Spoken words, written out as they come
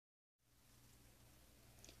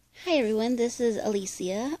Hi everyone, this is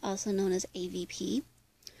Alicia, also known as AVP.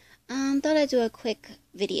 Thought I'd do a quick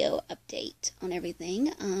video update on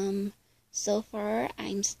everything. So far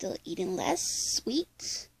I'm still eating less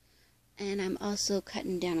sweet, and I'm also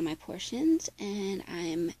cutting down on my portions, and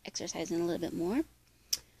I'm exercising a little bit more.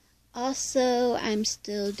 Also, I'm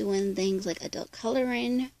still doing things like adult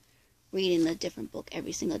coloring, reading a different book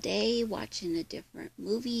every single day, watching a different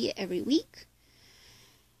movie every week.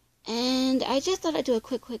 And I just thought I'd do a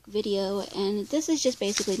quick video, and this is just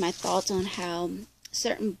basically my thoughts on how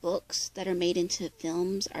certain books that are made into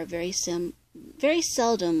films are very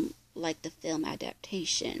seldom like the film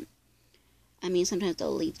adaptation. I mean, sometimes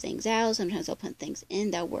they'll leave things out, sometimes they'll put things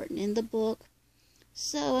in that weren't in the book.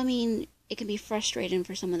 So, I mean, it can be frustrating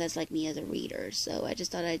for someone that's like me as a reader, so I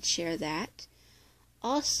just thought I'd share that.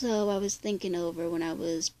 Also, I was thinking over when I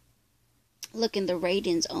was looking the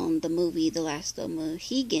ratings on the movie The Last of the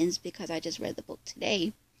Mohicans, because I just read the book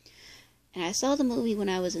today. And I saw the movie when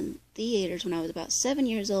I was in theaters when I was about 7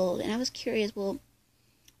 years old, and I was curious, well,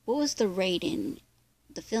 what was the rating,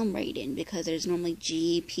 the film rating, because there's normally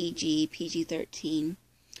G, PG, PG-13,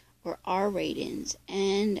 or R ratings.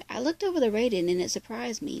 And I looked over the rating and it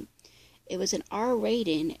surprised me. It was an R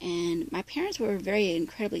rating, and my parents were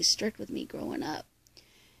incredibly strict with me growing up.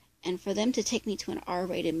 And for them to take me to an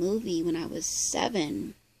R-rated movie when I was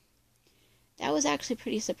 7, that was actually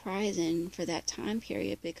pretty surprising for that time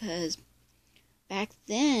period, because back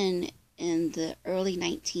then, in the early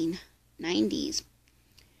 1990s,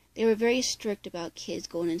 they were very strict about kids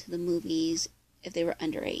going into the movies if they were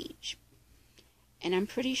underage. And I'm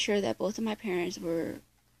pretty sure that both of my parents were,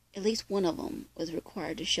 at least one of them, was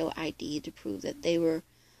required to show ID to prove that they were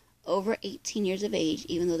over 18 years of age,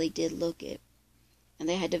 even though they did look it. And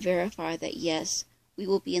they had to verify that, yes, we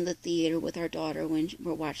will be in the theater with our daughter when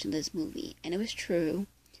we're watching this movie. And it was true.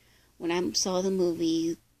 When I saw the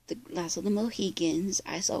movie, The Last of the Mohicans,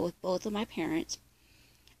 I saw it with both of my parents.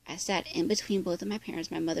 I sat in between both of my parents.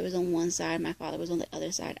 My mother was on one side, my father was on the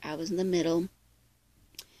other side. I was in the middle.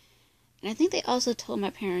 And I think they also told my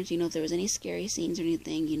parents, if there was any scary scenes or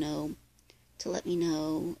anything, to let me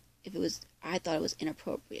know if I thought it was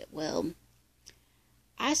inappropriate. Well,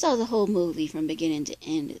 I saw the whole movie from beginning to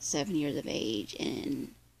end at 7 years of age,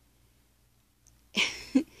 and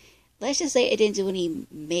let's just say it didn't do any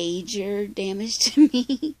major damage to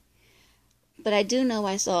me. But I do know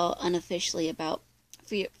I saw unofficially about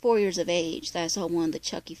 4 years of age that I saw one of the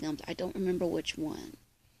Chucky films. I don't remember which one.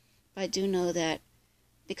 But I do know that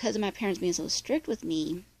because of my parents being so strict with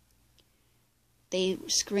me, they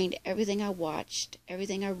screened everything I watched,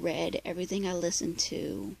 everything I read, everything I listened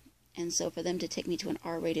to. And so for them to take me to an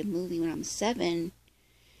R-rated movie when I'm 7,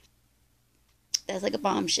 that's like a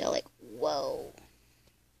bombshell, like, whoa.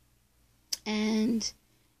 And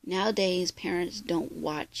nowadays, parents don't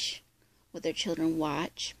watch what their children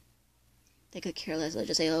watch. They could care less. They'll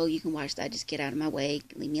just say, oh, you can watch that, just get out of my way,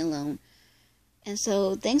 leave me alone. And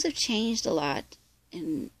so things have changed a lot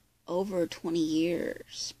in over 20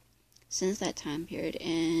 years since that time period.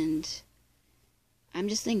 And I'm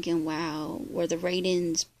just thinking, wow, were the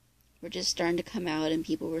ratings were just starting to come out, and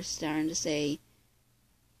people were starting to say,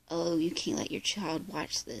 oh, you can't let your child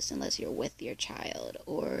watch this unless you're with your child,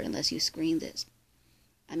 or unless you screen this.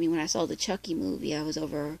 I mean, when I saw the Chucky movie, I was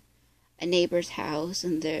over a neighbor's house,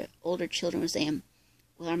 and the older children were saying,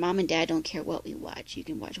 well, our mom and dad don't care what we watch. You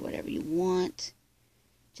can watch whatever you want.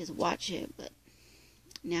 Just watch it. But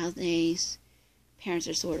nowadays, parents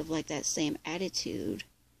are sort of like that same attitude.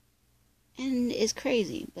 And it's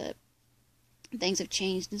crazy, but things have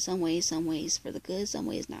changed in some ways for the good, some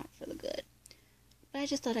ways not for the good. But I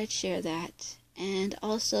just thought I'd share that. And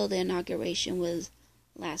also, the inauguration was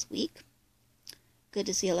last week. Good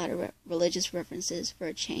to see a lot of religious references for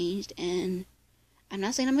a change. And I'm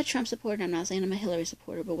not saying I'm a Trump supporter, I'm not saying I'm a Hillary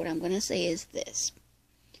supporter, but what I'm going to say is this.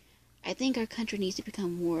 I think our country needs to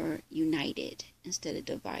become more united instead of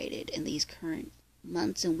divided in these current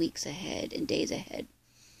months and weeks ahead and days ahead.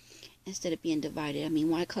 Instead of being divided. I mean,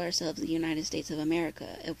 why call ourselves the United States of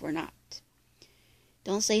America if we're not?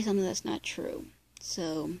 Don't say something that's not true.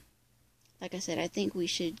 So, like I said, I think we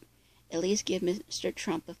should at least give Mr.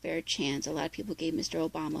 Trump a fair chance. A lot of people gave Mr.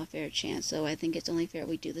 Obama a fair chance, so I think it's only fair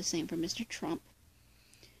we do the same for Mr. Trump.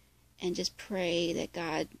 And just pray that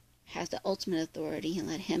God has the ultimate authority and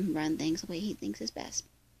let him run things the way he thinks is best.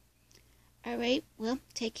 Alright, well,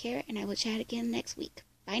 take care, and I will chat again next week.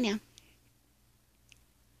 Bye now.